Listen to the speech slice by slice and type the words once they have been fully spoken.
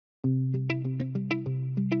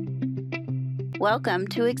Welcome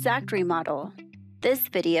to XactRemodel. This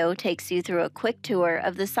video takes you through a quick tour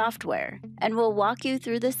of the software and will walk you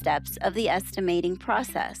through the steps of the estimating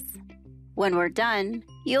process. When we're done,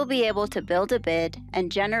 you'll be able to build a bid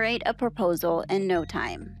and generate a proposal in no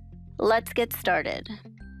time. Let's get started.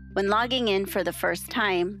 When logging in for the first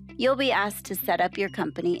time, you'll be asked to set up your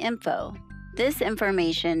company info. This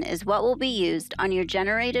information is what will be used on your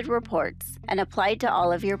generated reports and applied to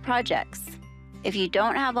all of your projects. If you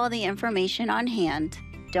don't have all the information on hand,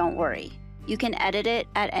 don't worry. You can edit it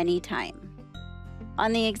at any time.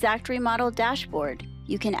 On the XactRemodel dashboard,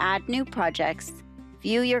 you can add new projects,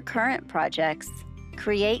 view your current projects,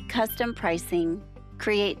 create custom pricing,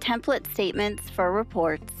 create template statements for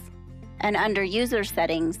reports, and under User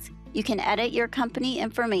Settings, you can edit your company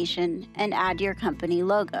information and add your company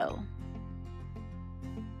logo.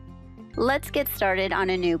 Let's get started on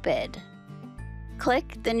a new bid.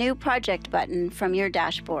 Click the New Project button from your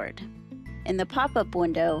dashboard. In the pop-up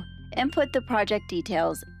window, input the project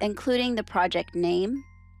details, including the project name,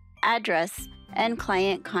 address, and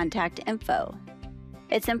client contact info.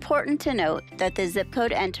 It's important to note that the zip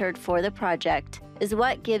code entered for the project is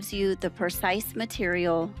what gives you the precise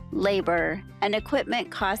material, labor, and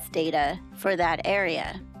equipment cost data for that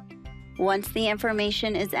area. Once the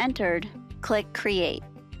information is entered, click Create.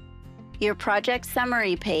 Your project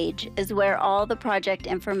summary page is where all the project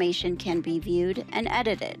information can be viewed and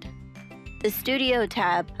edited. The Studio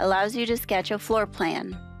tab allows you to sketch a floor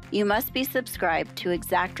plan. You must be subscribed to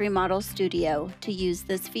XactRemodel Studio to use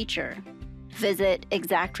this feature. Visit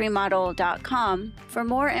XactRemodel.com for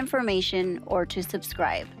more information or to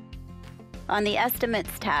subscribe. On the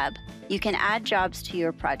Estimates tab, you can add jobs to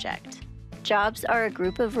your project. Jobs are a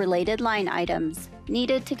group of related line items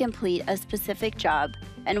needed to complete a specific job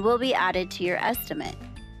and will be added to your estimate.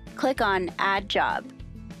 Click on Add Job.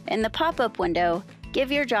 In the pop-up window,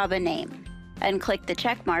 give your job a name and click the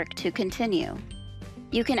check mark to continue.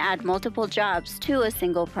 You can add multiple jobs to a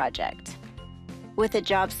single project. With a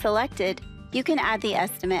job selected, you can add the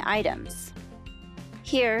estimate items.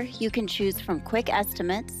 Here, you can choose from Quick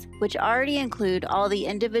Estimates, which already include all the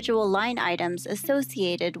individual line items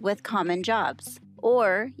associated with common jobs,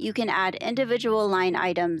 or you can add individual line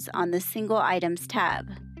items on the Single Items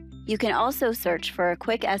tab. You can also search for a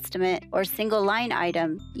quick estimate or single line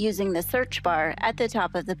item using the search bar at the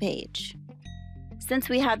top of the page. Since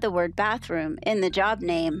we had the word bathroom in the job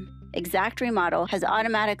name, XactRemodel has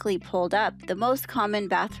automatically pulled up the most common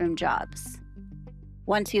bathroom jobs.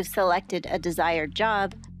 Once you've selected a desired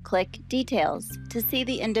job, click Details to see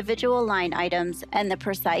the individual line items and the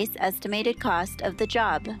precise estimated cost of the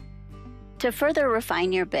job. To further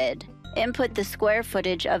refine your bid, input the square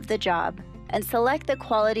footage of the job and select the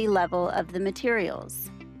quality level of the materials.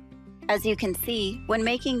 As you can see, when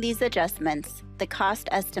making these adjustments, the cost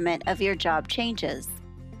estimate of your job changes.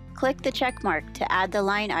 Click the check mark to add the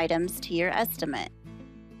line items to your estimate.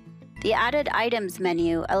 The Added Items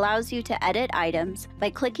menu allows you to edit items by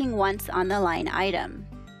clicking once on the line item,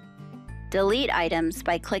 delete items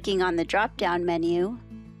by clicking on the drop-down menu,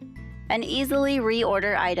 and easily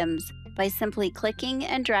reorder items by simply clicking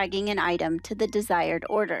and dragging an item to the desired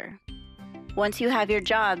order. Once you have your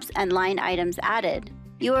jobs and line items added,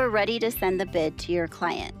 you are ready to send the bid to your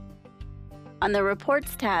client. On the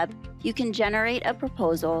Reports tab, you can generate a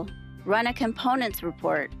proposal, run a components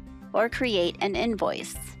report, or create an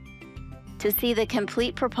invoice. To see the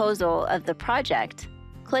complete proposal of the project,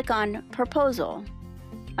 click on Proposal.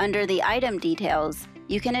 Under the item details,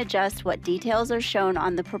 you can adjust what details are shown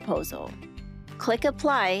on the proposal. Click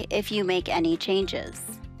Apply if you make any changes.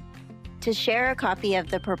 To share a copy of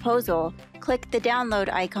the proposal, click the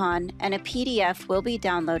download icon and a PDF will be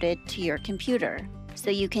downloaded to your computer, so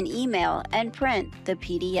you can email and print the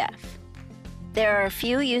PDF. There are a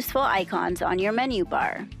few useful icons on your menu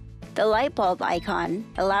bar. The light bulb icon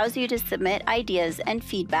allows you to submit ideas and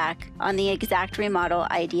feedback on the XactRemodel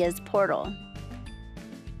Ideas portal.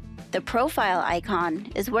 The profile icon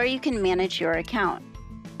is where you can manage your account,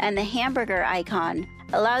 and the hamburger icon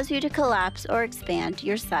allows you to collapse or expand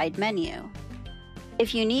your side menu.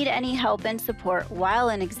 If you need any help and support while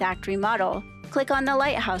in XactRemodel, click on the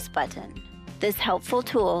Lighthouse button. This helpful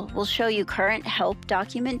tool will show you current help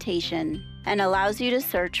documentation and allows you to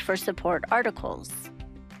search for support articles.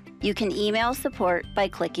 You can email support by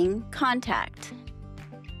clicking Contact.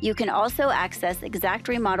 You can also access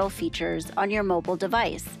XactRemodel features on your mobile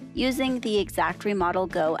device using the XactRemodel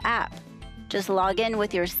Go app. Just log in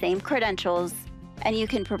with your same credentials, and you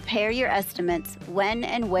can prepare your estimates when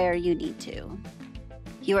and where you need to.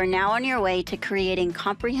 You are now on your way to creating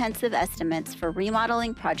comprehensive estimates for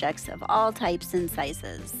remodeling projects of all types and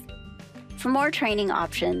sizes. For more training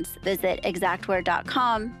options, visit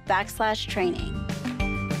exactware.com/training.